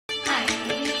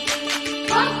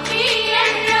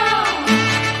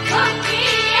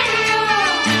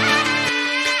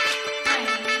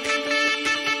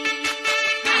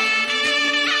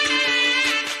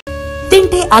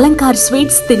Alankar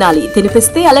sweets తినాలి.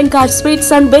 తినిపిస్తే Alankar sweets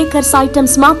and baker's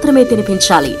items మాత్రమే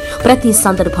తినిపించాలి. ప్రతి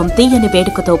సందర్భం తీయని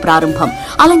వేడుకతో ప్రారంభం.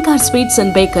 Alankar sweets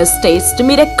and baker's taste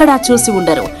మీరెక్కడా చూసి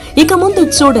ఉండరు, ఇక ముందు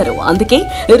చూడరు. అందుకే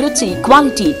రుచి,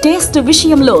 క్వాలిటీ, టేస్ట్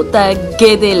విషయంలో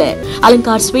తగ్గేదేలే.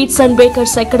 అలంకార్ స్వీట్స్ అండ్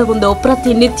బేకర్స్ ఎక్కడ ఉందో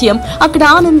ప్రతి నిత్యం అక్కడ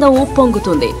ఆనందం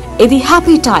ఉప్పొంగుతుంది. ఇది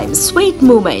happy time, sweet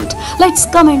moment. Let's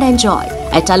come and enjoy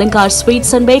at Alankar Sweets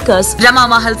and Bakers, Rama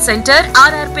Mahal Center,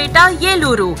 RR Peta,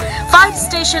 Yeluru, Fire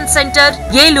Station Center,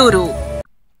 Yeluru.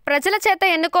 ప్రజల చేత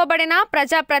ఎన్నుకోబడిన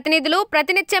ప్రజా ప్రతినిధులు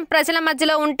ప్రతినిత్యం ప్రజల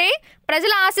మధ్యలో ఉంటే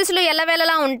ప్రజల ఆశీస్సులు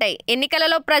ఎల్లవేళలా ఉంటాయి.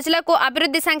 ఎన్నికలలో ప్రజలకు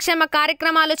అభివృద్ధి సంక్షేమ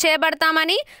కార్యక్రమాలు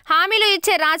చేపడతామని హామీలు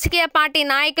ఇచ్చే రాజకీయ పార్టీ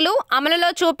నాయకులు అమలులో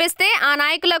చూపిస్తే ఆ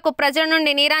నాయకులకు ప్రజల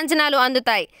నుండి నీరాంజనాలు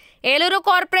అందుతాయి. ఏలూరు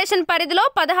కార్పొరేషన్ పరిధిలో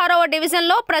 16వ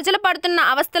డివిజన్లో ప్రజలు పడుతున్న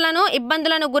అవస్థలను,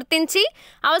 ఇబ్బందులను గుర్తించి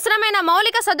అవసరమైన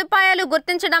మౌలిక సదుపాయాలు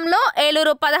గుర్తించడంలో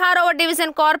ఏలూరు 16వ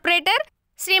డివిజన్ కార్పొరేటర్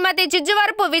శ్రీమతి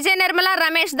జిజ్జువరపు విజయ నిర్మల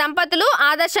రమేష్ దంపతులు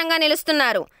ఆదర్శంగా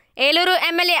నిలుస్తున్నారు. ఏలూరు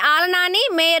ఎమ్మెల్యే ఆలనాని,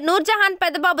 మేయర్ నూర్జహాన్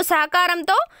పెద్దబాబు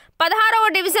సహకారంతో 16వ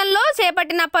డివిజన్లో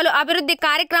చేపట్టిన పలు అభివృద్ధి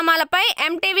కార్యక్రమాలపై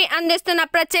ఎంటీవీ అందిస్తున్న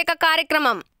ప్రత్యేక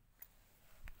కార్యక్రమం.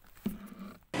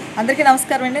 అందరికీ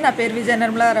నమస్కారం అండి. నా పేరు విజయ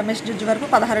నిర్మల రమేష్ జిజ్జువరపు,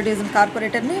 16వ డివిజన్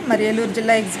కార్పొరేటర్ని, మరి ఏలూరు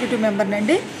జిల్లా ఎగ్జిక్యూటివ్ మెంబర్ని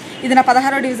అండి. ఇది నా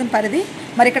 16వ డివిజన్ పరిధి.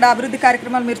 మరి ఇక్కడ అభివృద్ధి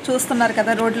కార్యక్రమాలు మీరు చూస్తున్నారు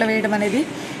కదా, రోడ్లు వేయడం అనేది.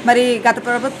 మరి గత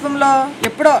ప్రభుత్వంలో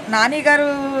ఎప్పుడో నాని గారు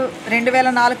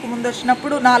 2004 ముందు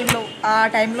వచ్చినప్పుడు 4లో ఆ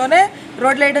టైంలోనే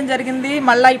రోడ్లు వేయడం జరిగింది.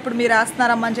 మళ్ళీ ఇప్పుడు మీరు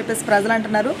వేస్తున్నారమ్మా అని చెప్పేసి ప్రజలు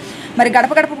అంటున్నారు. మరి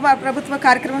గడప గడప ప్రభుత్వ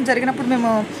కార్యక్రమం జరిగినప్పుడు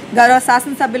మేము గౌరవ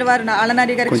శాసనసభ్యుల వారు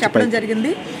ఆలనాని గారికి చెప్పడం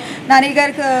జరిగింది. నాని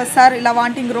గారికి సార్ ఇలా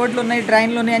వాంటింగ్ రోడ్లు ఉన్నాయి,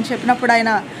 డ్రైన్లు ఉన్నాయి అని చెప్పినప్పుడు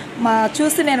ఆయన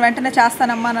చూసి నేను వెంటనే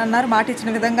చేస్తానమ్మా అని అన్నారు. మాట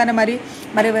ఇచ్చిన విధంగానే మరి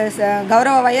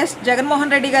గౌరవ వైఎస్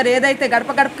జగన్మోహన్ రెడ్డి గారు ఏదైతే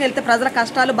గడప గడపకి వెళ్తే ప్రజల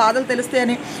కష్టాలు, బాధలు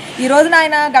తెలుస్తాయని ఈ రోజున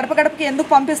ఆయన గడప గడపకి ఎందుకు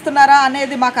పంపిస్తున్నారా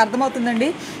అనేది మాకు అర్థమవుతుందండి.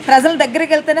 ప్రజల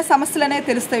దగ్గరికి వెళ్తేనే సమస్యలు అనేవి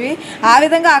తెలుస్తాయి. ఆ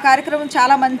విధంగా ఆ కార్యక్రమం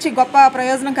చాలా మంచి గొప్ప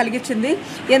ప్రయోజనం కలిగించింది.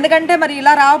 ఎందుకంటే మరి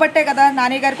ఇలా రావబట్టే కదా,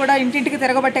 నాని గారు కూడా ఇంటింటికి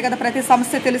తిరగబట్టే కదా ప్రతి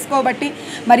సమస్య తెలుసుకోబట్టి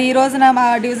మరి ఈ రోజున మా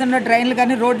డివిజన్లో డ్రైన్లు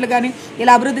కానీ, రోడ్లు కానీ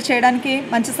ఇలా అభివృద్ధి చేయడానికి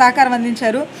మంచి సహకారం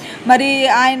అందించారు. మరి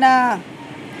ఆయన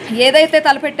ఏదైతే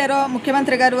తలపెట్టారో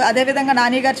ముఖ్యమంత్రి గారు, అదేవిధంగా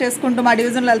నాని గారు చేసుకుంటూ మా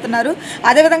డివిజన్లో వెళ్తున్నారు.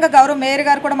 అదేవిధంగా గౌరవ మేయర్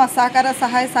గారు కూడా మా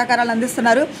సహాయ సహకారాలు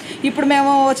అందిస్తున్నారు. ఇప్పుడు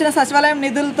మేము వచ్చిన సచివాలయం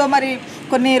నిధులతో మరి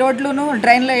కొన్ని రోడ్లను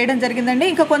డ్రైన్లో వేయడం జరిగిందండి.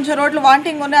 ఇంకా కొంచెం రోడ్లు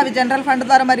వాంటింగ్ ఉన్నాయి, అవి జనరల్ ఫండ్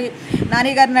ద్వారా మరి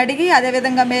నాని గారిని అడిగి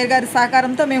అదేవిధంగా మేయర్ గారి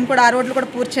సహకారంతో మేము కూడా ఆ రోడ్లు కూడా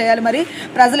పూర్తి చేయాలి. మరి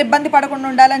ప్రజలు ఇబ్బంది పడకుండా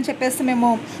ఉండాలని చెప్పేసి మేము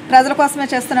ప్రజల కోసమే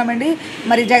చేస్తున్నామండి.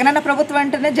 మరి జగనన్న ప్రభుత్వం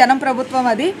అంటేనే జనం ప్రభుత్వం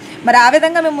అది. మరి ఆ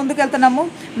విధంగా మేము ముందుకు వెళ్తున్నాము.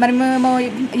 మరి మేము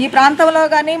ఈ ప్రాంతంలో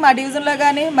కానీ, మా డివిజన్లో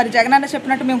కానీ మరి జగనన్న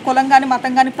చెప్పినట్టు మేము కులం కానీ,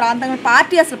 మతం కానీ, ప్రాంతం కానీ,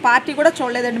 పార్టీ కూడా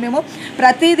చూడలేదండి. మేము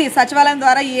ప్రతిదీ సచివాలయం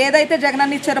ద్వారా ఏదైతే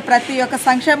జగనన్న ఇచ్చారో ప్రతి ఒక్క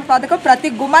సంక్షేమ పథకం ప్రతి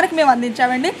గుమ్మానికి మేము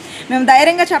అందించామండి. మేము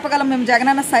ధైర్యంగా చెప్పగలం మేము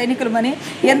జగనన్న సైనికులమని.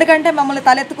 ఎందుకంటే మమ్మల్ని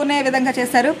తలెత్తుకునే విధంగా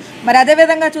చేశారు. మరి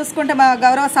అదేవిధంగా చూసుకుంటే మా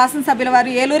గౌరవ శాసనసభ్యుల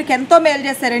వారు ఏలూరుకి ఎంతో మేలు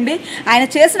చేశారండి. ఆయన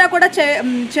చేసినా కూడా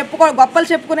గొప్పలు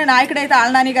చెప్పుకునే నాయకుడైతే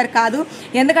ఆలనాని గారు కాదు.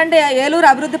 ఎందుకంటే ఏలూరు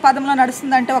అభివృద్ధి పదంలో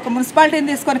నడుస్తుందంటే ఒక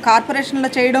మున్సిపాలిటీని తీసుకొని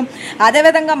కార్పొరేషన్లో చేయడం,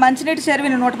 అదేవిధంగా మంచినీటి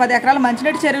చెరువుని 110 ఎకరాల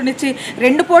మంచినీటి చెరువునిచ్చి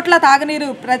 2 పూట్ల తాగునీరు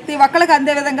ప్రతి ఒక్కరికి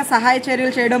అందే విధంగా సహాయ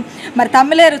చర్యలు చేయడం. మరి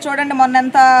తమ్మిలేరు చూడండి,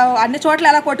 మొన్నంత అన్ని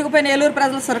చోట్ల ఎలా కొట్టుకుపోయిన ఏలూరు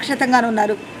ప్రజలు సురక్షితంగానే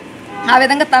ఉన్నారు. ఆ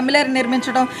విధంగా తమ్మిలేరు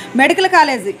నిర్మించడం, మెడికల్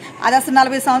కాలేజీ అది అసలు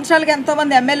 40 సంవత్సరాలుగా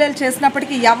ఎంతోమంది ఎమ్మెల్యేలు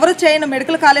చేసినప్పటికీ ఎవరు చేయని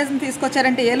మెడికల్ కాలేజీని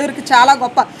తీసుకొచ్చారంటే ఏలూరుకి చాలా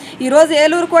గొప్ప. ఈరోజు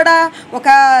ఏలూరు కూడా ఒక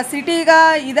సిటీగా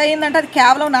ఇదయిందంటే అది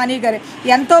కేవలం నాని గారే.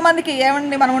 ఎంతోమందికి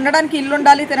ఏమండి మనం ఉండడానికి ఇల్లు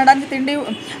ఉండాలి, తినడానికి తిండి,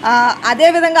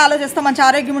 అదేవిధంగా ఆలోచిస్తాం, మంచి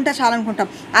ఆరోగ్యం ఉంటే చాలనుకుంటాం.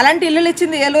 అలాంటి ఇల్లులు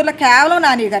ఇచ్చింది ఏలూరులో కేవలం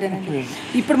నాని గారేనండి.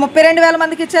 ఇప్పుడు 32,000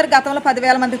 మందికి ఇచ్చారు, గతంలో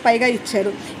 10,000 మందికి పైగా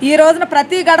ఇచ్చారు. ఈ రోజున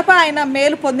ప్రతి గడప ఆయన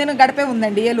మేలు పొందిన గడపే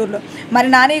ఉందండి ఏలూరులో. మరి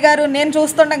నాని గారు నేను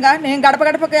చూస్తుండగా నేను గడప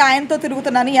గడపకి ఆయనతో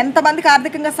తిరుగుతున్నాను. ఎంతమందికి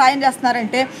ఆర్థికంగా సాయం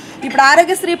చేస్తున్నారంటే ఇప్పుడు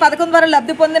ఆరోగ్యశ్రీ పథకం ద్వారా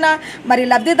లబ్ధి పొందిన మరి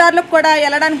లబ్ధిదారులకు కూడా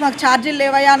వెళ్ళడానికి మాకు ఛార్జీలు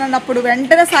లేవయ్యా అన్నప్పుడు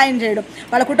వెంటనే సాయం చేయడం,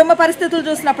 వాళ్ళ కుటుంబ పరిస్థితులు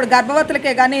చూసినప్పుడు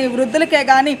గర్భవతులకే కానీ, వృద్ధులకే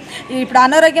కానీ, ఇప్పుడు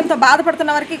అనారోగ్యంతో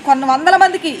బాధపడుతున్న వారికి కొన్ని వందల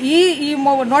మందికి ఈ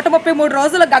 133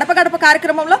 రోజుల గడప గడప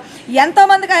కార్యక్రమంలో ఎంతో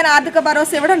మందికి ఆయన ఆర్థిక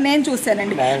భరోసా ఇవ్వడం నేను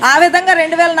చూశానండి. ఆ విధంగా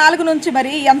 2004 నుంచి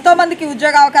మరి ఎంతో మందికి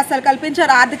ఉద్యోగ అవకాశాలు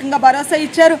కల్పించారు, ఆర్థికంగా భరోసా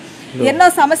ఇచ్చారు. ఎన్నో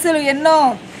సమస్యలు, ఎన్నో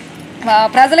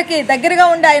ప్రజలకి దగ్గరగా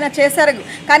ఉండి ఆయన చేశారు.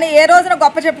 కానీ ఏ రోజున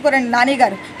గొప్ప చెప్పుకోరండి నాని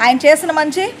గారు. ఆయన చేసిన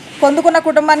మంచి పొందుకున్న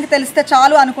కుటుంబానికి తెలిస్తే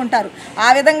చాలు అనుకుంటారు. ఆ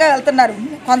విధంగా వెళ్తున్నారు.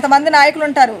 కొంతమంది నాయకులు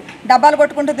ఉంటారు, డబ్బాలు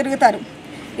కొట్టుకుంటూ తిరుగుతారు,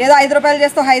 ఏదో 5 రూపాయలు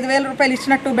చేస్తూ 5,000 రూపాయలు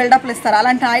ఇచ్చినట్టు బిల్డప్లు ఇస్తారు.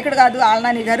 అలాంటి నాయకుడు కాదు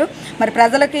ఆలనాని గారు. మరి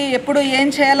ప్రజలకి ఎప్పుడు ఏం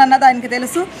చేయాలన్నది ఆయనకి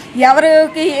తెలుసు.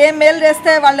 ఎవరికి ఏం మేలు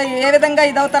చేస్తే వాళ్ళు ఏ విధంగా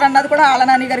ఇదవుతారన్నది కూడా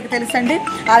ఆలనాని గారికి తెలుసండి.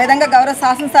 ఆ విధంగా గౌరవ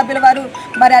శాసనసభ్యుల వారు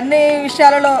మరి అన్ని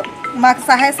విషయాలలో మాకు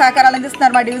సహాయ సహకారాలు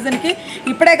అందిస్తున్నారు మా డివిజన్కి.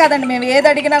 ఇప్పుడే కాదండి, మేము ఏది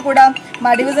అడిగినా కూడా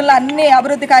మా డివిజన్లో అన్ని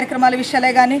అభివృద్ధి కార్యక్రమాల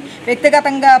విషయాలే కానీ,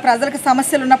 వ్యక్తిగతంగా ప్రజలకు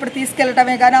సమస్యలు ఉన్నప్పుడు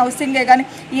తీసుకెళ్ళటమే కానీ, హౌసింగే కానీ,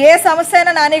 ఏ సమస్య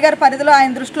అయినా నాని గారి పరిధిలో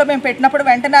ఆయన దృష్టిలో మేము పెట్టినప్పుడు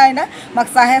వెంటనే ఆయన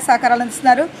మాకు సహాయ సహకారాలు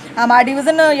అందిస్తున్నారు. మా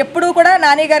డివిజన్ ఎప్పుడూ కూడా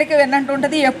నాని గారికి విన్నట్టు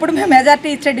ఉంటుంది. ఎప్పుడు మేము మెజార్టీ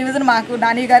ఇచ్చే డివిజన్ మాకు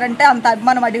నాని గారు అంటే అంత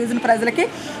అభిమానం మా డివిజన్ ప్రజలకి.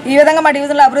 ఈ విధంగా మా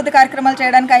డివిజన్లో అభివృద్ధి కార్యక్రమాలు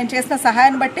చేయడానికి ఆయన చేసిన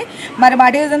సహాయాన్ని బట్టి మరి మా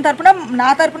డివిజన్ తరఫున,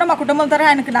 నా తరఫున, మా కుటుంబం తరఫున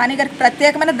ఆయనకు నాని గారికి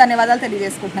ప్రత్యేకమైన ధన్యవాదాలు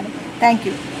తెలియజేసుకుంటున్నాను. Thank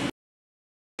you.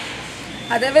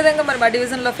 అదేవిధంగా మరి మా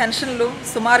డివిజన్లో పెన్షన్లు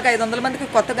సుమారుగా 500 మందికి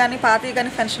కొత్త కానీ పాతవి కానీ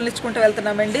పెన్షన్లు ఇచ్చుకుంటూ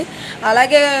వెళ్తున్నామండి.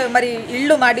 అలాగే మరి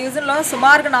ఇళ్ళు మా డివిజన్లో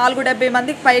సుమారుగా 470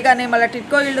 మందికి పైగానే మళ్ళీ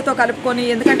టిట్కో ఇళ్ళతో కలుపుకొని,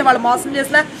 ఎందుకంటే వాళ్ళు మోసం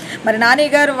చేసిన మరి నాని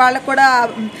గారు వాళ్ళకు కూడా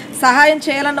సహాయం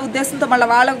చేయాలన్న ఉద్దేశంతో మళ్ళీ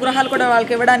వాళ్ళ గృహాలు కూడా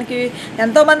వాళ్ళకి ఇవ్వడానికి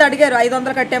ఎంతోమంది అడిగారు.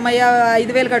 500 కట్టామయ్యా,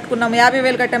 5,000 కట్టుకున్నాం,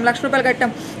 50,000 కట్టాం, ₹1,00,000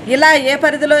 కట్టాం, ఇలా ఏ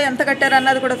పరిధిలో ఎంత కట్టారు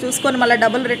అన్నది కూడా చూసుకొని మళ్ళీ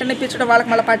డబ్బులు రిటర్న్ ఇప్పించడం,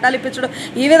 వాళ్ళకి మళ్ళీ పట్టాలు ఇప్పించడం,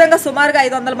 ఈ విధంగా సుమారుగా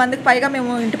 500 మందికి పైగా మేము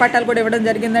ఇంటి పట్టాలు కూడా ఇవ్వడం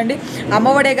జరిగిందండి.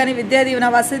 అమ్మఒడే కానీ, విద్యా దీవెన,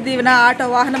 వసతి దీవెన, ఆటో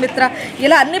వాహన మిత్ర,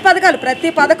 ఇలా అన్ని పథకాలు, ప్రతి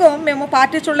పథకం మేము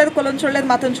పార్టీ చూడలేదు, కులం చూడలేదు,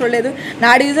 మతం చూడలేదు.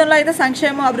 నా డివిజన్లో అయితే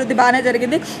సంక్షేమం అభివృద్ధి బాగానే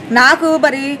జరిగింది. నాకు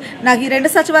ఈ 2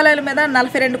 సచివాలయాల మీద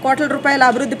 42 కోట్ల రూపాయల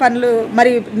అభివృద్ధి పనులు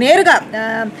మరి నేరుగా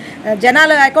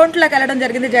జనాల అకౌంట్లోకి వెళ్ళడం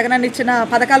జరిగింది. జగనన్న ఇచ్చిన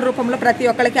పథకాల రూపంలో ప్రతి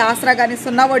ఒక్కరికి ఆసరా కానీ,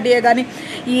 సున్నా వడ్డీయే కానీ,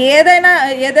 ఏదైనా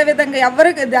ఏదే విధంగా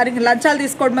ఎవరికి దానికి లంచాలు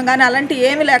తీసుకోవడం కానీ అలాంటి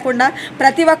ఏమీ లేకుండా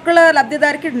ప్రతి ఒక్కళ్ళ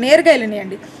లబ్ధిదారికి నేరుగా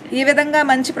వెళ్ళినాయండి. ఈ విధంగా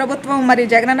మంచి ప్రభుత్వం మరి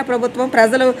జగనన్న ప్రభుత్వం,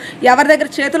 ప్రజలు ఎవరి దగ్గర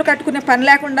చేతులు కట్టుకునే పని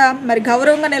లేకుండా మరి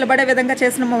గౌరవంగా నిలబడే విధంగా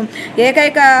చేసిన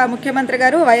ఏకైక ముఖ్యమంత్రి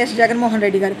గారు వైఎస్ జగన్మోహన్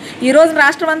రెడ్డి గారు. ఈరోజు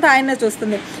రాష్ట్రం అంతా ఆయనే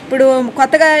చూస్తుంది. ఇప్పుడు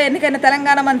కొత్తగా ఎన్నికైన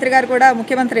తెలంగాణ మంత్రి గారు కూడా,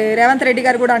 ముఖ్యమంత్రి రేవంత్ రెడ్డి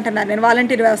గారు కూడా అంటున్నారు నేను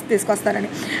వాలంటీర్ వ్యవస్థ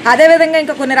తీసుకొస్తానని. అదేవిధంగా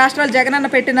ఇంకా కొన్ని రాష్ట్రాలు జగనన్న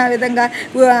పెట్టిన విధంగా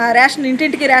రేషన్,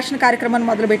 ఇంటింటికి రేషన్ కార్యక్రమాన్ని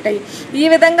మొదలుపెట్టాయి. ఈ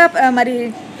విధంగా మరి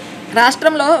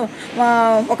రాష్ట్రంలో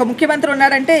ఒక ముఖ్యమంత్రి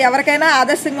ఉన్నాడంటే ఎవరికైనా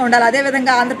ఆదర్శంగా ఉండాలి.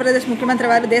 అదేవిధంగా ఆంధ్రప్రదేశ్ ముఖ్యమంత్రి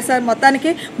వారు దేశం మొత్తానికి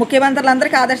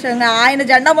ముఖ్యమంత్రులందరికీ ఆదర్శంగా ఆయన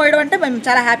జెండా మోయడం అంటే మేము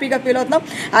చాలా హ్యాపీగా ఫీల్ అవుతున్నాం.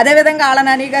 అదేవిధంగా ఆళ్ళ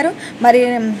నాని గారు మరి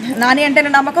నాని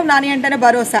అంటేనే నమ్మకం, నాని అంటేనే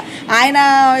భరోసా. ఆయన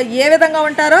ఏ విధంగా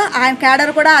ఉంటారో ఆయన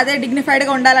క్యాడర్ కూడా అదే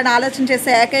డిగ్నిఫైడ్గా ఉండాలని ఆలోచన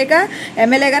చేసే ఏకైక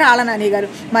ఎమ్మెల్యే గారు ఆళ్ళ నాని గారు.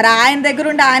 మరి ఆయన దగ్గర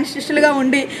ఉండి, ఆయన శిష్యులుగా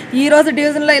ఉండి ఈరోజు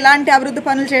డివిజన్లో ఇలాంటి అభివృద్ధి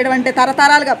పనులు చేయడం అంటే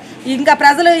తరతరాలుగా ఇంకా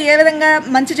ప్రజలు ఏ విధంగా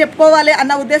మంచి చెప్పుకోవాలి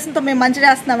అన్న ఉద్దేశంతో మేము మంచి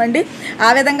చేస్తున్నామండి. ఆ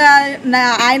విధంగా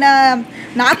ఆయన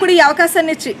నాకు కూడా ఈ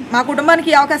అవకాశాన్ని ఇచ్చి, మా కుటుంబానికి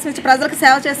ఈ అవకాశం ఇచ్చి ప్రజలకు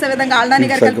సేవ చేసే విధంగా ఆళ్ళ నాని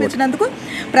గారు కల్పించినందుకు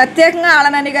ప్రత్యేకంగా ఆళ్ళ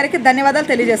నాని గారికి ధన్యవాదాలు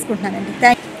తెలియజేసుకుంటున్నానండి.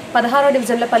 Thank you. 16వ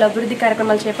డివిజన్లో పలు అభివృద్ధి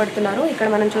కార్యక్రమాలు చేపడుతున్నారు. ఇక్కడ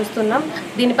మనం చూస్తున్నాం.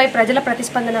 దీనిపై ప్రజల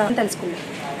ప్రతిస్పందన తెలుసుకుందాం.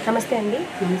 నమస్తే అండి.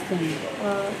 నమస్తే అండి.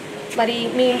 మరి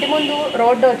మీ ఇంటి ముందు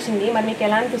రోడ్డు వచ్చింది, మరి మీకు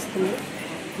ఎలా అనిపిస్తుంది?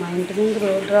 మా ఇంటి ముందు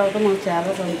రోడ్డు రావడం మాకు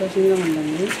చాలా సంతోషంగా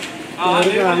ఉందండి.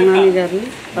 ఈరోజు ఆళ్ళనాని గారు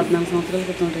 14 సంవత్సరాల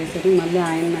క్రితం వేశారు. మళ్ళీ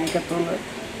ఆయన నాయకత్వంలో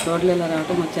రోడ్లు ఇలా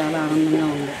రావడం మాకు చాలా ఆనందంగా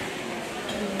ఉంది.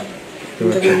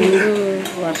 ఇంతకుముందు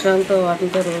వర్షాలతో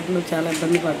వాటితో రోడ్లు చాలా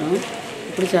ఇబ్బంది పడ్డాం.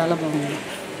 ఇప్పుడు చాలా బాగుంది.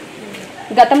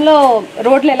 గతంలో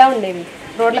రోడ్లు ఎలా ఉండేవి?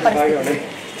 రోడ్ల పరిస్థితి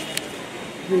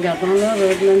గతంలో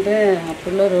రోడ్లు అంటే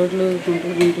అప్పుడులో రోడ్లు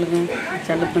గుంటలుగా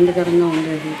చాలా ఇబ్బందికరంగా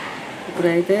ఉండేది.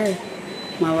 ఇప్పుడైతే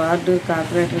మా వార్డు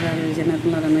కార్పొరేటర్ గారు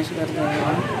విజయనగరంలో రమేష్ గారు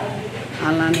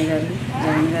ఆళ్ళనాని గారు,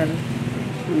 జగన్ గారు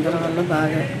అందరి వల్ల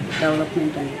బాగా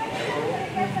డెవలప్మెంట్ ఉంది.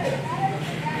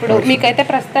 ఇప్పుడు మీకైతే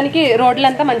ప్రస్తుతానికి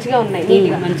రోడ్లంతా మంచిగా ఉన్నాయి,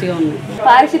 నీట్గా మంచిగా ఉన్నాయి.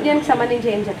 పారిశుద్ధ్యానికి సంబంధించి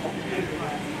ఏం చెప్తారు?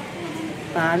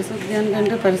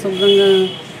 పారిశుద్ధ్యానికంటే పరిశుభ్రంగా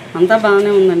అంతా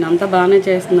బాగానే ఉందండి. అంతా బాగానే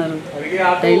చేస్తున్నారు.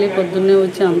 డైలీ పొద్దున్నే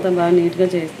వచ్చి అంతా బాగా నీట్గా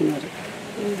చేస్తున్నారు.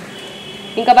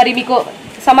 ఇంకా మరి మీకు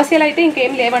సమస్యలు అయితే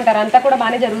ఇంకేం లేవంటారు? అంతా కూడా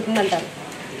బాగానే జరుగుతుందంటారు?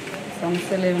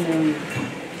 సమస్యలు ఏమి లేవండి.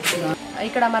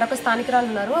 ఇక్కడ మరొక స్థానికురాలు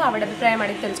ఉన్నారు, ఆవిడ అభిప్రాయం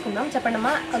అడిగి తెలుసుకుందాం. చెప్పండి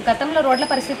అమ్మా, గతంలో రోడ్ల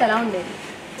పరిస్థితి ఎలా ఉండేది?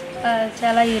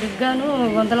 చాలా ఇరుగ్గాను,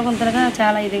 గుంతలుగా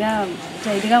చాలా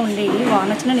ఇదిగా ఉండేవి. వాన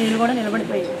వచ్చిన నీళ్ళు కూడా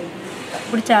నిలబడిపోయాయి.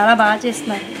 ఇప్పుడు చాలా బాగా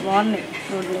చేస్తున్నారు, బాగున్నాయి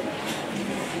రోడ్లు.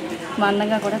 మా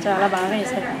అన్నగా కూడా చాలా బాగా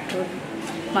వేశారు రోడ్లు.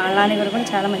 మా అళ్ళాని గారు కూడా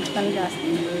చాలా మంచి పనులు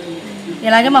చేస్తున్నారు.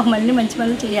 ఇలాగే మాకు మళ్ళీ మంచి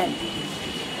పనులు చేయాలి.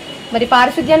 మరి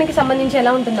పారిశుద్ధ్యానికి సంబంధించి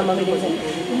ఎలా ఉంటుందమ్మా మీ డివిజన్?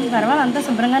 పర్వాలేదు, అంతా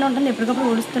శుభ్రంగానే ఉంటుంది. ఎప్పటికప్పుడు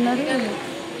ఊడుస్తున్నారు,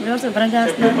 ఇప్పుడు శుభ్రం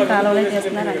చేస్తున్నారు, కాలువలు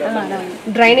చేస్తున్నారు, అంతా బాగా ఉంది.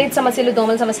 డ్రైనేజ్ సమస్యలు,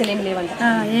 దోమల సమస్యలు ఏమి లేవంట?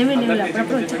 ఏమీ లేవు,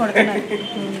 అప్పుడప్పుడు వచ్చి కొడుతున్నారు.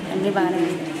 అన్నీ బాగానే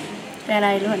ఉంది.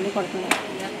 పెనాయిలు అన్నీ కొడుతున్నారు.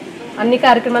 అన్ని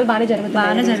కార్యక్రమాలు బాగానే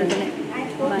జరుగుతున్నాయి.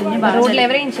 అన్నీ బాగా. రోడ్లు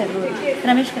ఎవరే ఇచ్చారు?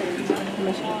 రమేష్ గారు.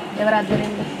 ఎవరు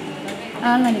ఆధ్వర్యంలో?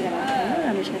 ఆళ్ళనాని గారు,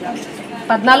 రమేష్ గారు.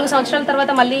 14 సంవత్సరాల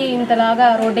తర్వాత మళ్ళీ ఇంతలాగా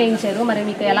రోడ్డు వేయించారు, మరి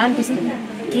మీకు ఎలా అనిపిస్తుంది?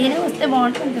 ఈయనే వస్తే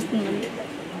బాగుంటుంది అనిపిస్తుంది.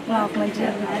 మాకు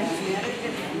మంచిగా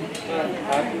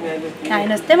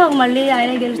ఆయన వస్తే మాకు మళ్ళీ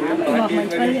ఆయనే గెలుస్తాం, మాకు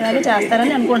మంచి పని ఇలాగే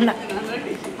చేస్తారని అనుకుంటున్నా.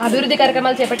 అభివృద్ధి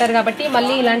కార్యక్రమాలు చేపట్టారు కాబట్టి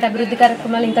మళ్ళీ ఇలాంటి అభివృద్ధి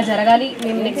కార్యక్రమాలు ఇంకా జరగాలి,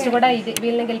 మేము నెక్స్ట్ కూడా ఇది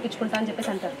వీళ్ళని గెలిపించుకుంటాం అని చెప్పేసి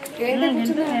అంటారు.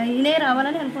 ఈయనే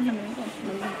రావాలని అనుకుంటున్నాం.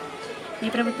 ఈ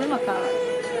ప్రభుత్వం మాకు కావాలి.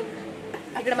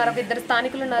 ఇక్కడ మరొక ఇద్దరు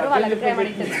స్థానికులు ఉన్నారు, వాళ్ళ అభిప్రాయం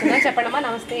అడిగి తెలుసుకుందాం. చెప్పండమ్మా,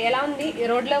 నమస్తే. ఎలా ఉంది ఈ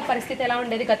రోడ్ల పరిస్థితి? ఎలా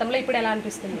ఉండేది గతంలో, ఇప్పుడు ఎలా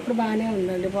అనిపిస్తుంది? ఇప్పుడు బాగానే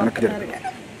ఉందండి,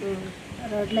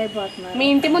 రోడ్లు అయిపోతున్నారు. మీ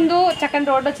ఇంటి ముందు చక్కని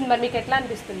రోడ్డు వచ్చింది, మరి మీకు ఎట్లా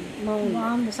అనిపిస్తుంది?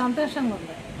 బాగుంది, సంతోషంగా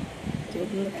ఉంది.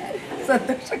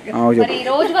 మరి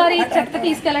రోజువారీ చెత్త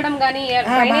తీసుకెళ్లడం కానీ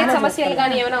డ్రైనేజ్ సమస్యలు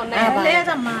కానీ ఏమైనా ఉన్నాయా?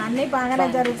 లేదమ్మా, అన్నీ బాగానే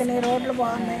జరుగుతున్నాయి, రోడ్లు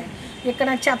బాగున్నాయి. ఇక్కడ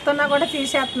చెత్త ఉన్నా కూడా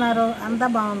తీసేస్తున్నారు, అంతా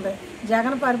బాగుంది.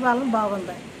 జగన్ పరిపాలన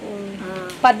బాగుంది.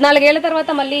 14 ఏళ్ల తర్వాత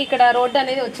మళ్ళీ ఇక్కడ రోడ్డు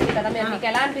అనేది వచ్చింది కదా, మీకు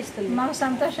ఎలా అనిపిస్తుంది? మాకు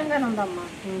సంతోషంగానే ఉందమ్మా.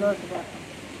 రోడ్డు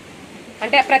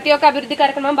అంటే ప్రతి ఒక్క అభివృద్ధి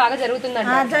కార్యక్రమం బాగా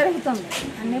జరుగుతుందండి. జరుగుతుంది,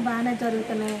 అన్నీ బాగానే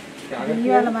జరుగుతున్నాయి.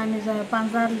 బియ్యాలు బాగానే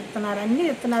పంచదారులు ఇస్తున్నారు, అన్నీ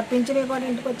ఇస్తున్నారు. పింఛనీ కూడా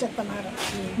ఇంటికి వచ్చి ఇస్తున్నారు.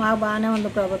 మాకు బాగానే ఉంది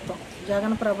ప్రభుత్వం,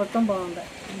 జగన్ ప్రభుత్వం బాగుంది.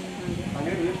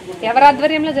 ఎవరి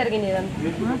ఆధ్వర్యంలో జరిగింది ఇదంతా?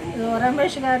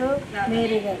 రమేష్ గారు,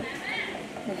 మేరీ గారు.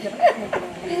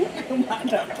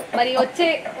 మరి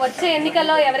వచ్చే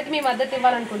ఎన్నికల్లో ఎవరికి మీ మద్దతు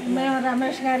ఇవ్వాలనుకుంటున్నాం? మేము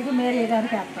రమేష్ గారికి, మేరీ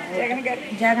గారికి వేస్తాం.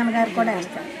 జగన్ గారికి కూడా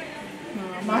వేస్తాం.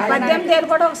 మా 18 ఏళ్ళు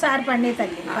కూడా ఒకసారి పండి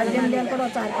తల్లి, 18 ఏళ్ళు కూడా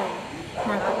ఒకసారి పండి.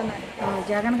 నాకు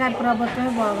జగన్ గారి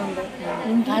ప్రభుత్వమే బాగుంది.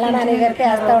 గారికి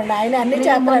వేస్తా ఉండే ఆయన అన్ని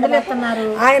చేస్తున్నారు.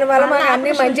 ఆయన వల్ల మాకు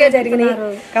అన్ని మంచిగా జరిగినాయి.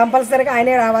 కంపల్సరీగా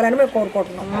ఆయనే రావాలని మేము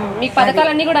కోరుకుంటున్నాం. మీకు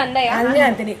పథకాలన్నీ కూడా అందాయా? అన్నీ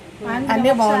అందినాయి,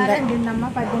 అన్నీ బాగుంది. అందిందమ్మా,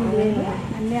 18 వేలు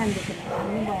అన్నీ అందుతున్నాయి,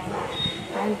 అన్నీ బాగున్నాయి.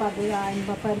 ఆయన పద్ధతి, ఆయన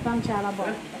పరిపాలన చాలా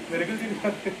బాగుంది.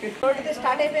 రోడ్డు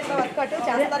స్టార్ట్ అయిపోయింది, వర్కౌట్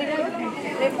చేస్తారు.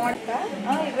 రేపు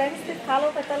డ్రైన్స్ కాలువ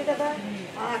పెట్టాలి కదా,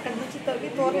 అక్కడ నుంచి తవ్వి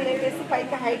తోరలు లేపేసి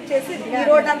పైకి హైట్ చేసి ఈ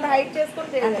రోడ్ అంతా హైట్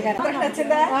చేసుకుని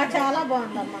నచ్చిందా? చాలా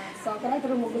బాగుందమ్మా.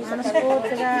 ముగ్గులు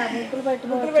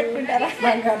పెట్టుకుంటారా?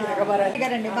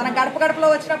 మన గడప గడపలో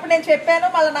వచ్చినప్పుడు నేను చెప్పాను,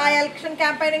 మళ్ళీ నా ఎలక్షన్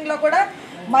క్యాంపెయినింగ్ లో కూడా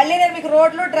మళ్ళీ నేను మీకు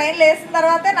రోడ్లు డ్రైన్లు వేసిన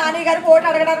తర్వాతే నాని గారికి ఓటు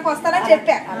అడగడానికి వస్తానని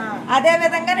చెప్పాను. అదే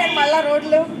విధంగా నేను మళ్ళీ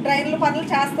రోడ్లు డ్రైన్లు పనులు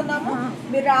చేస్తున్నాము.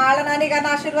 మీరు ఆళ్ళ నాని గారిని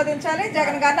ఆశీర్వదించాలి,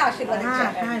 జగన్ గారిని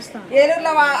ఆశీర్వదించాలి.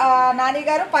 ఏలూరులో నాని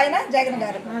గారు, పైన జగన్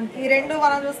గారు, ఈ రెండు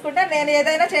మనం చూసుకుంటే నేను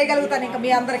ఏదైనా చేయగలుగుతాను ఇంకా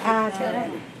మీ అందరికి.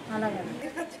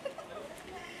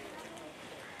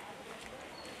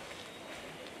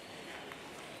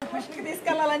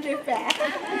 తీసుకెళ్ళాలని చెప్పా.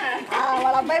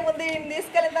 వాళ్ళ అబ్బాయి ముందు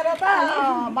తీసుకెళ్ళిన తర్వాత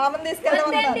మామని తీసుకెళ్దాం.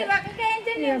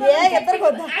 ఇద్దరికి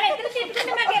వద్దా?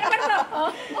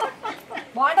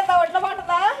 బాగుంటుందా? ఒంట్లో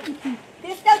బాగుంటుందా?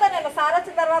 తీసుకెళ్తాను నేను. సార్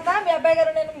వచ్చిన తర్వాత మీ అబ్బాయి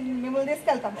గారు నేను మిమ్మల్ని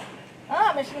తీసుకెళ్తాము.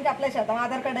 మిషన్కి అప్లై చేద్దాం.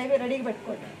 ఆధార్ కార్డ్ అవి రెడీగా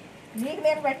పెట్టుకోండి. మీకు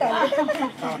నేను పెట్టాలి.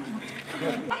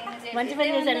 మంచి పని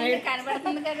చేశారు,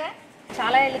 కనబడుతుంది కదా.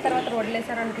 చాలా ఏళ్ళ తర్వాత రోడ్లు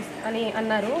వేసారు అని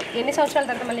అన్నారు. ఎన్ని సంవత్సరాల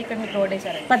తర్వాత మళ్ళీ ఇక్కడ మీకు రోడ్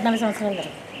వేసారు? 14 సంవత్సరాల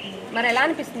తర్వాత. మరి ఎలా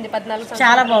అనిపిస్తుంది 14 సంవత్సరాలు?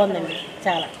 చాలా బాగుందండి,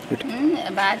 చాలా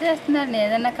బాగా చేస్తున్నారు.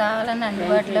 ఏదన్నా కావాలని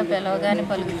అందుబాటులో పిలవగానే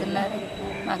పలుకుతున్నారు.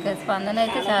 మాకు స్పందన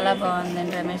అయితే చాలా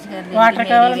బాగుందండి. రమేష్ గారు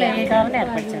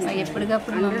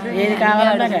ఎప్పటికప్పుడు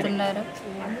అడుగుతున్నారు.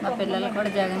 మా పిల్లలు కూడా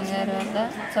జగన్ గారి వల్ల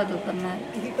చదువుకున్నారు,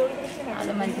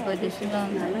 చాలా మంచి పొజిషన్లో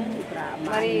ఉన్నారు.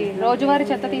 మరి రోజువారీ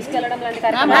చెత్త తీసుకెళ్లడం లాంటి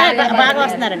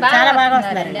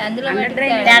అందులో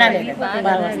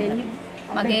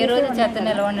మాకు ఏ రోజు చెత్త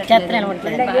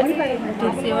నిలవట్లేదు.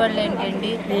 తులసి వాళ్ళు ఏంటండి,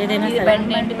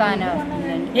 బండి ఏంటి బాగానే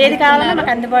వస్తుందండి. ఏది కావాలో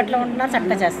మాకు అందుబాటులో ఉంటున్నా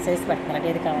చక్కగా చేసి పెడతారు.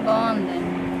 ఏది కావాలి బాగుందండి.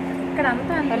 ఇక్కడ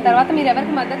అంతా తర్వాత మీరు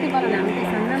ఎవరికి మద్దతు ఇవ్వాలని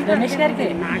రమేష్ గారికి,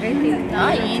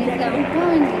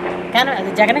 కానీ అది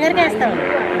జగన్ గారికి వేస్తాం.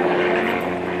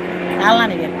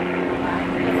 ఆళ్ళనాని గారు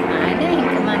ఆయనే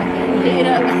ఇంకా మనకి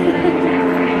హీరో,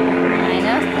 ఆయన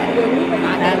వస్తారు.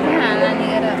 మాకైతే ఆళ్ళనాని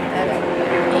గారు వస్తారు.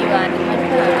 ఈ వాటి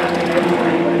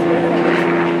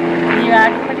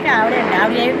మట్టికి ఆవిడే అండి.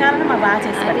 ఆవిడ ఏమి కావాలని మాకు బాగా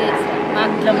చేస్తారు. మా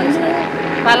ఇంట్లో మంచిగా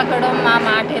పలకడం, మా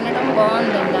మాట వినడం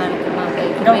బాగుందండి. వాళ్ళకి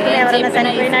గౌతులు ఎవరైనా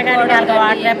చనిపోయినా కానీ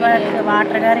వాళ్ళకి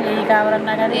వాటర్ కానీ ఏవి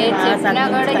కావాలన్నా కానీ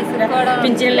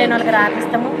పింఛన్లు లేని వాళ్ళకి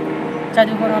రాపిస్తాము.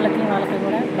 చదువుకునే వాళ్ళకి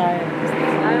కూడా బాగా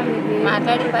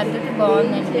మాట్లాడే పద్ధతి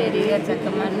బాగుందండి. వేరే గారు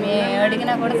చక్కగా మేము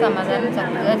అడిగినా కూడా సమాధానం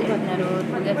చక్కగా చెప్తున్నారు,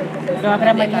 ఓర్పుగా చెప్తున్నారు.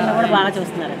 డోక్రా మహిళలు కూడా బాగా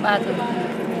చూస్తున్నారు.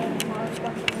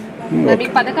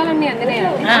 మీకు పథకాలన్నీ అందినాయి?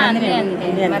 అందినాయండి,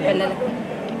 మా పిల్లలకి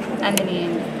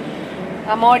అందినాయండి.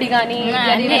 మోడీ కానీ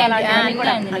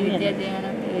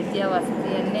విద్యా వసతి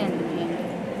అన్నీ అందినాయండి.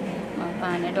 మా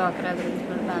బాగానే డోక్రా గురించి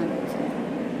కూడా బాగానే వచ్చాయి.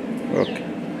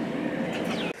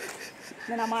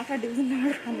 నేను ఆ మాట డివిజన్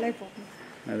పనులు అయిపోతుంది.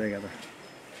 అదే కదా.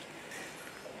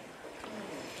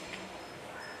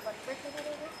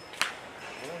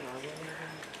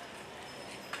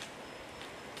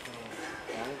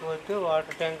 ట్యాంకు వస్తే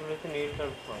వాటర్ ట్యాంకులు వచ్చి నీళ్ళు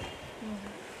కలుపుకోవాలి.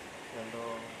 దాంట్లో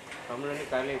కమ్ములన్నీ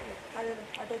ఖాళీ అయిపోయి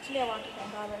అటు వచ్చినాయి వాటర్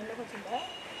ట్యాంక్. వచ్చిందా?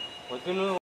 పొద్దున్న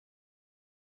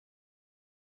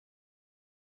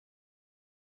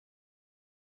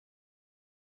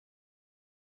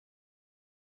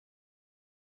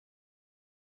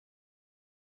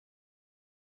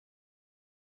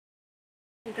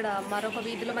ఇక్కడ మరొక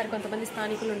వీధిలో మరి కొంతమంది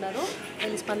స్థానికులు ఉన్నారు.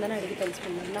 వెళ్ళి స్పందన అడిగి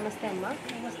తెలుసుకుందాం. నమస్తే అమ్మ.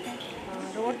 నమస్తే.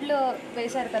 రోడ్లు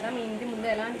వేశారు కదా, మీ ఇంటి ముందు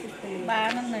ఎలా అనిపిస్తుంది?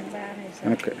 బాగానే ఉందండి, బాగానే వేశారు.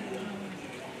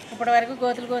 ఇప్పటి వరకు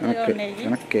గోతులుగా ఉన్నాయి.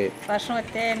 వర్షం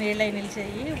వస్తే నీళ్ళు అవి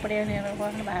నిలిచాయి. ఇప్పుడు ఏమి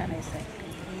బాగానే వేశారు.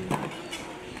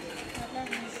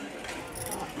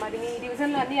 మరి మీ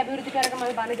డివిజన్లో అన్ని అభివృద్ధి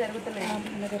కార్యక్రమాలు బాగానే జరుగుతున్నాయి.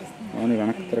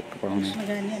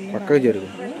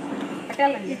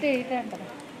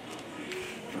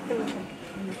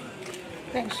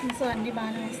 పెన్షన్స్ అన్నీ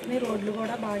బాగానే వస్తున్నాయి. రోడ్లు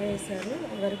కూడా బాగా వేశారు.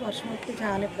 వరకు వర్షం వస్తే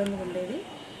చాలా ఇబ్బందిగా ఉండేది.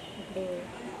 ఇప్పుడు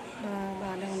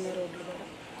బాగానే ఉన్నాయి రోడ్లు కూడా.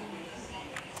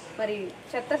 మరి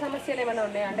చెత్త సమస్యలు ఏమైనా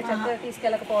ఉన్నాయా? అంటే చెత్త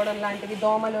తీసుకెళ్ళకపోవడం లాంటివి,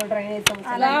 దోమలు, డ్రైనేజ్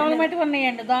దోమలు మట్టి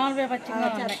ఉన్నాయండి. దోమలు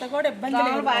చెత్త కూడా ఇబ్బంది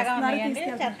బాగా ఉన్నాయండి.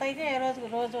 చెత్త అయితే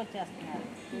రోజు వచ్చేస్తున్నారు.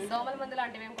 దోమల మందు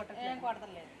లాంటివి ఏం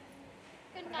కొట్టలేదు.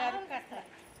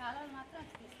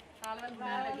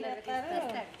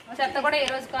 చెత్త కూడా ఏ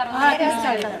రోజు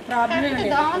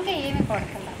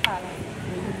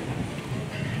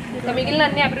మిగిలిన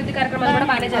అన్ని అభివృద్ధి కార్యక్రమాలు కూడా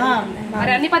బాగానే జరుగుతున్నాయి.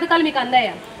 మరి అన్ని పథకాలు మీకు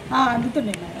అందాయా?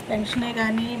 అందుతున్నాయి మేడం. పెన్షనే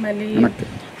కానీ మళ్ళీ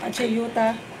చెయ్యూత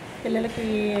పిల్లలకి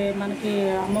మనకి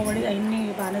అమ్మఒడి అన్నీ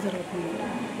బాగానే జరుగుతుంది.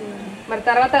 మరి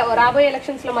తర్వాత రాబోయే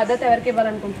ఎలక్షన్స్లో మద్దతు ఎవరికి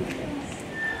ఇవ్వాలనుకుంటున్నారు?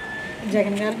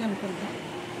 జగన్ గారికి అనుకుంటాం.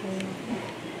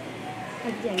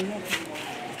 జగన్ గారు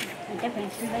అంటే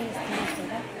పెన్షన్ ఇస్తున్నారు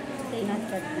కదా,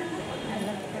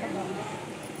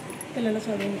 పిల్లల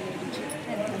చదువు గురించి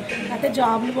అంటే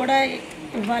జాబ్లు కూడా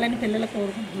ఇవ్వాలని పిల్లలు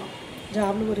కోరుకుంటున్నాం.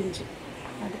 జాబ్ల గురించి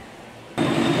అది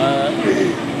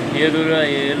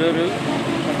ఏలూరులోని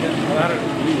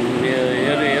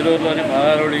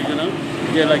 16వ డివిజను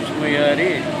విజయలక్ష్మి గారి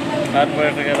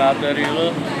కార్పొరేటర్ గారి ఆధ్వర్యంలో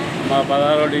మా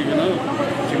 16వ డివిజను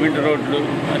సిమెంట్ రోడ్లు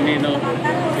అన్నీను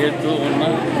చేస్తూ ఉన్న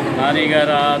నాని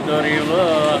గారి ఆధ్వర్యంలో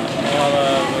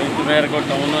ఇంటి మేరకు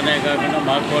టౌన్లోనే కాకుండా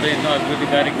మాకు కూడా ఎన్నో అభివృద్ధి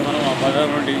కార్యక్రమాలు మా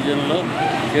 16వ డివిజన్లో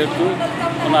చేస్తూ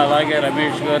ఉన్న. అలాగే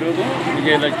రమేష్ గారు,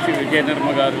 విజయ నిర్మ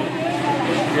గారు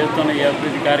చేస్తున్న ఈ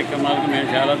అభివృద్ధి కార్యక్రమాలకు మేము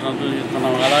చాలా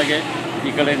సంతోషిస్తున్నాము. అలాగే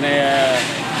ఇక్కడ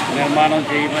నిర్మాణం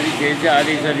చేయమని చేసి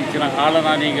ఆదేశాలు ఇచ్చిన ఆళ్ళ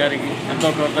నాని గారికి ఎంతో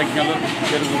కృతజ్ఞతలు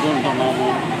తెలుపుకుంటున్నాము.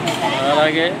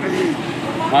 అలాగే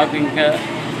మాకు ఇంకా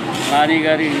నాని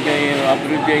గారు ఇంకా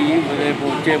అభివృద్ధి అయ్యి రేపు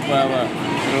వచ్చే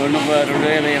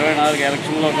 2024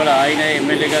 ఎలక్షన్లో కూడా ఆయన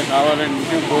ఎమ్మెల్యేగా కావాలని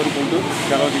కోరుకుంటూ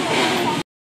సెలవు తీసుకుంటున్నాము.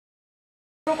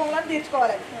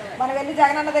 తీర్చుకోవాలి. మనం వెళ్ళి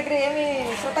జగనన్న దగ్గర ఏమి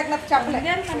కృతజ్ఞత చెప్పలేదు.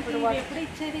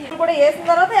 కూడా వేసిన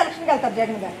తర్వాత ఎలక్షన్కి వెళ్తారు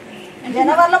జగన్ గారు.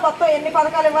 జనవరిలో మొత్తం ఎన్ని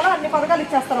పథకాలు ఇవ్వాలో అన్ని పథకాలు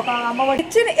ఇచ్చేస్తారు. ఒక అమ్మఒడి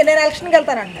ఇచ్చి నేను ఎలక్షన్కి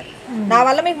వెళ్తానంటారు. నా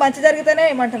వల్ల మీకు మంచి జరిగితేనే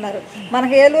ఏమంటున్నారు.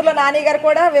 మనకి ఏలూరులో నాని గారు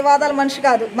కూడా వివాదాల మనిషి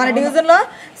కాదు. మన డివిజన్లో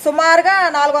సుమారుగా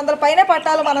 400 పైనే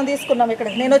పట్టాలు మనం తీసుకున్నాం. ఇక్కడ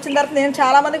నేను వచ్చిన తర్వాత నేను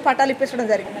చాలా మందికి పట్టాలు ఇప్పించడం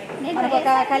జరిగింది. మనకు ఒక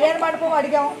కళ్యాణ మండపం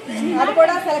అడిగాం, అది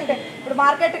కూడా సెలెక్ట్. ఇప్పుడు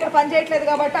మార్కెట్ ఇక్కడ పని చేయట్లేదు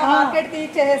కాబట్టి ఆ మార్కెట్కి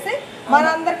ఇచ్చేసి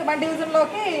మనందరికి మన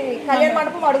డివిజన్లోకి కళ్యాణ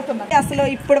మండపం అడుగుతున్నాం. అసలు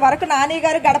ఇప్పటి వరకు నాని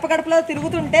గారు గడప గడపలో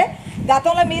తిరుగుతుంటే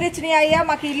గతంలో మీరు ఇచ్చినాయి అయ్యా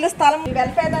మాకు ఇల్లు స్థలం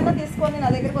వెల్ఫేర్ అన్నా తీసుకొని నా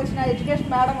దగ్గరకు వచ్చిన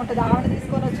ఎడ్యుకేషన్ మేడం ఉంటుంది, ఆవిడ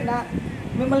తీసుకొని వచ్చిన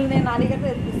మిమ్మల్ని నేను నాని గారి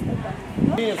దగ్గర తీసుకెళ్తాను.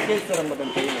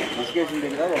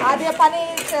 అది పని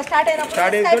స్టార్ట్ అయినప్పుడు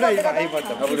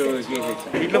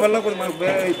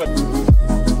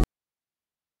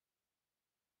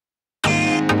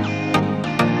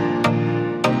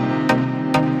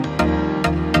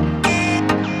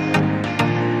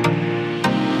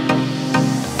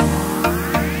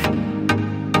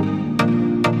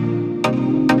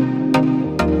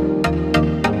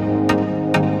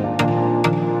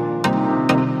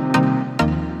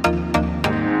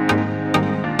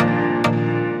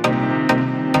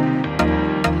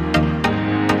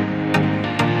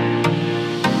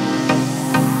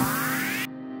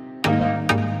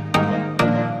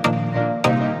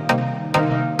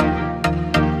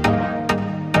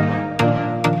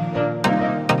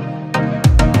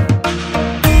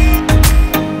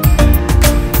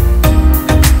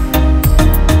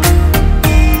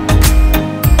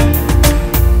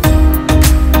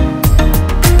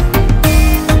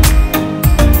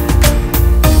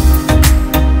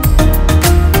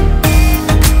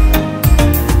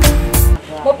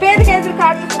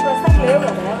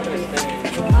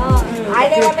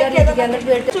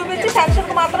చూపించి పెన్షన్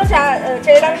మాత్రం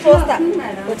చేయడానికి చూస్తా.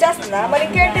 వచ్చేస్తుందా మరి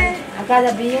ఇంకేంటి?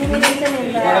 బియ్యం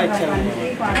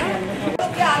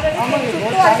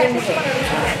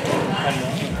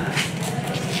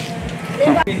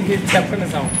చెప్పండి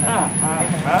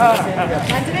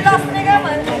మంచినీళ్ళు వస్తున్నాయిగా,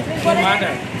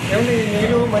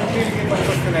 నీళ్ళు మంచినీళ్ళకి పనికి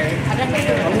వస్తున్నాయి,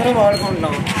 అందరూ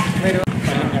వాడుకుంటున్నాం. మీరు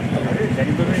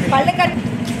పళ్ళి కట్టి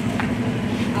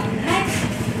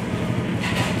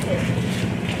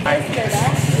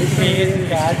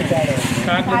కాదు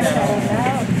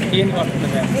దేనికి వస్తుంది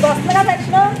నీకు వస్తుందిగా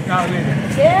పెన్షన్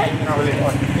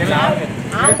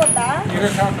ఆడుకుందా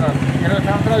 20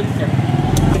 సంవత్సరాలు ఇచ్చారు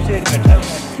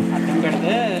అర్థం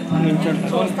పెడితే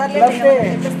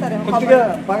కొద్దిగా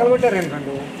పగలగొట్టారు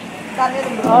ఎందుకండి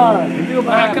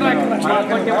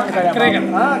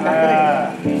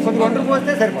కొద్దిగా ఒంటరి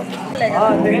పోస్తే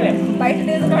సరిపోతుంది బయట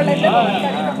తీసుకున్న వాళ్ళైతే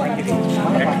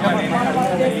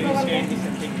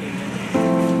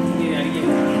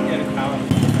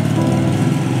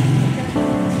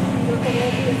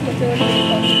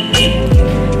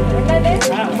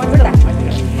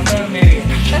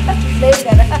లేదు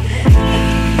కదా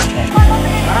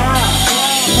చెప్పండి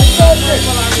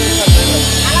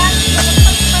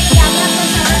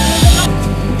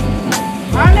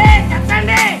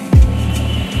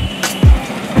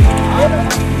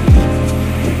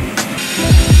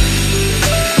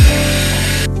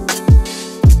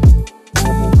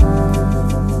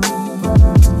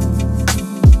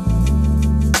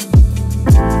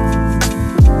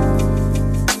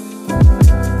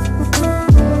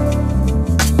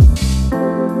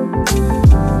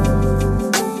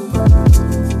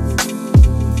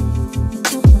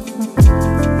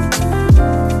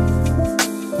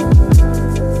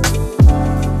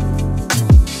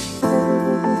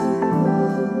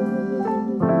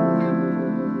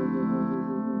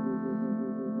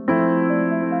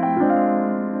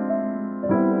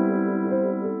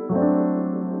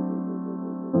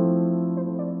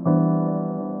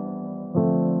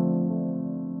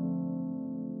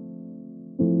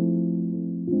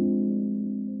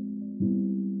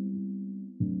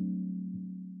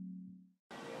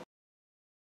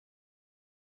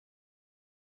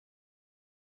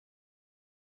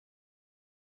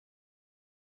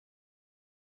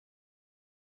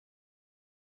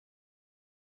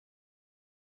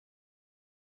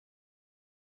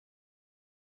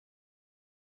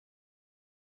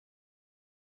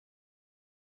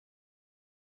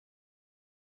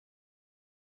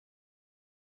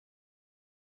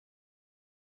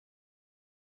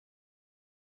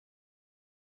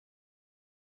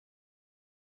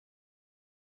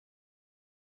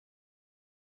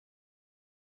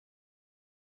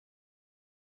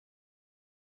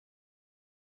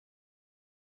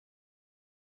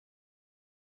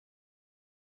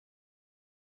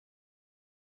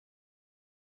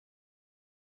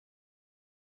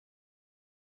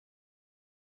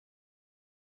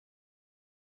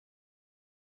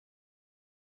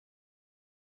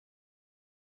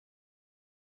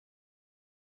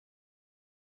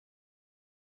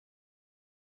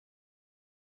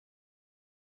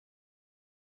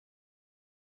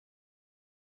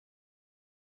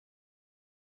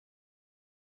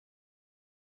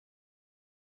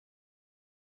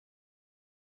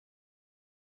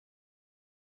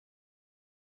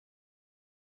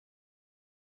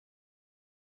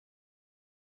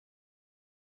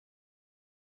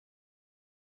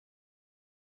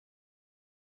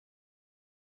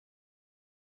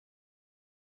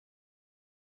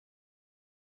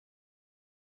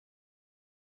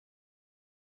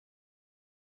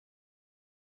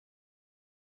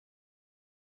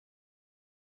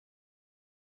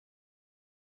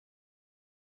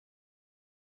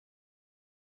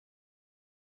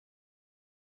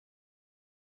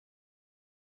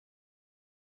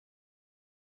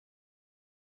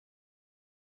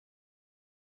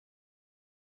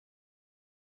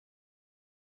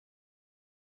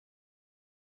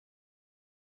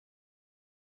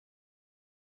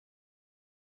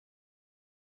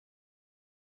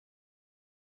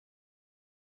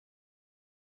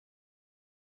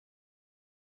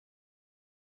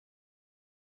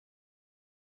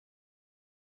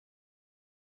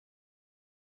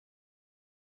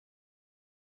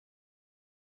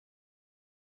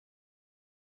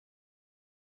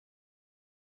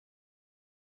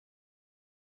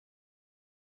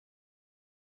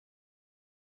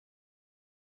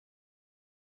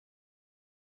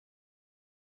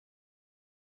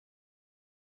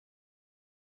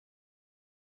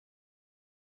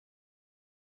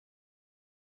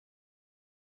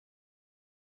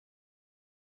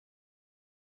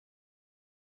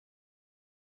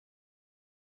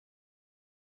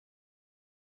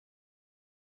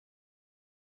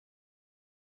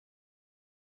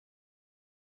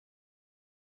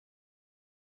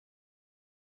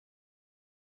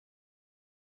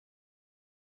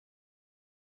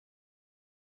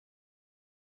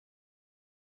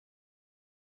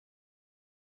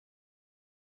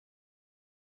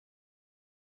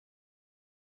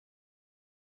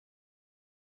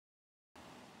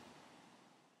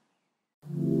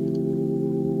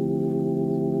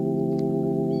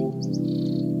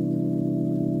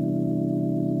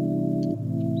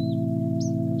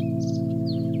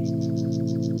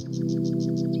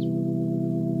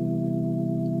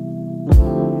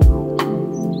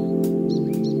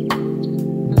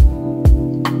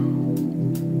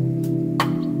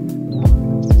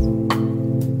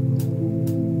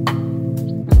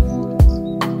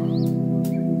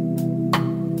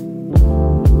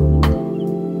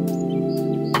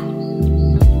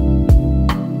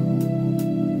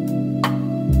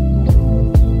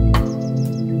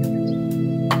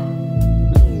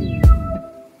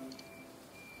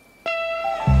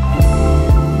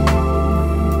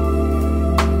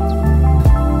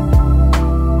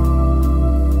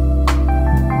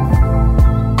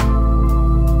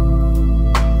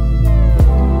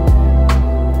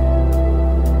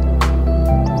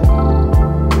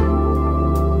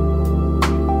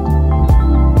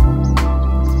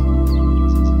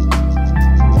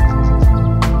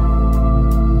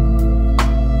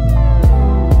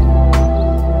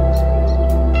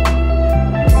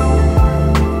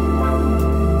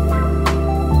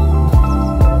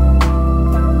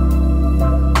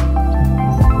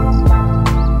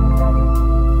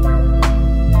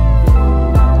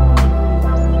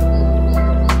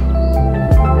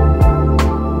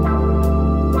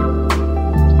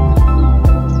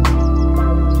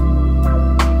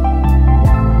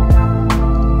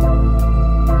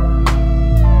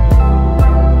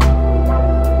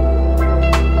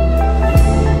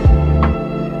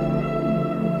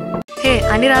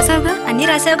అన్ని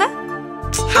రాసావుగా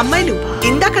అమ్మాయిలు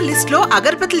ఇందాక లిస్ట్ లో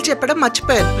అగరబత్తులు చెప్పడం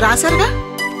మర్చిపోయారు. రాసారుగా?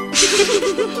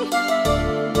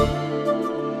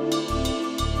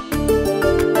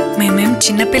 మేమేం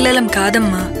చిన్నపిల్లలం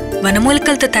కాదమ్మా.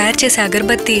 వనమూలికలతో తయారు చేసే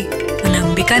అగరబత్తి మన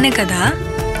అంబికానే కదా.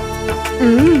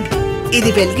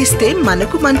 ఇది వెలిగిస్తే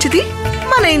మనకు మంచిది,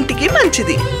 మన ఇంటికి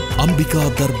మంచిది. అంబికా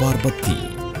దర్బార్ బత్తి.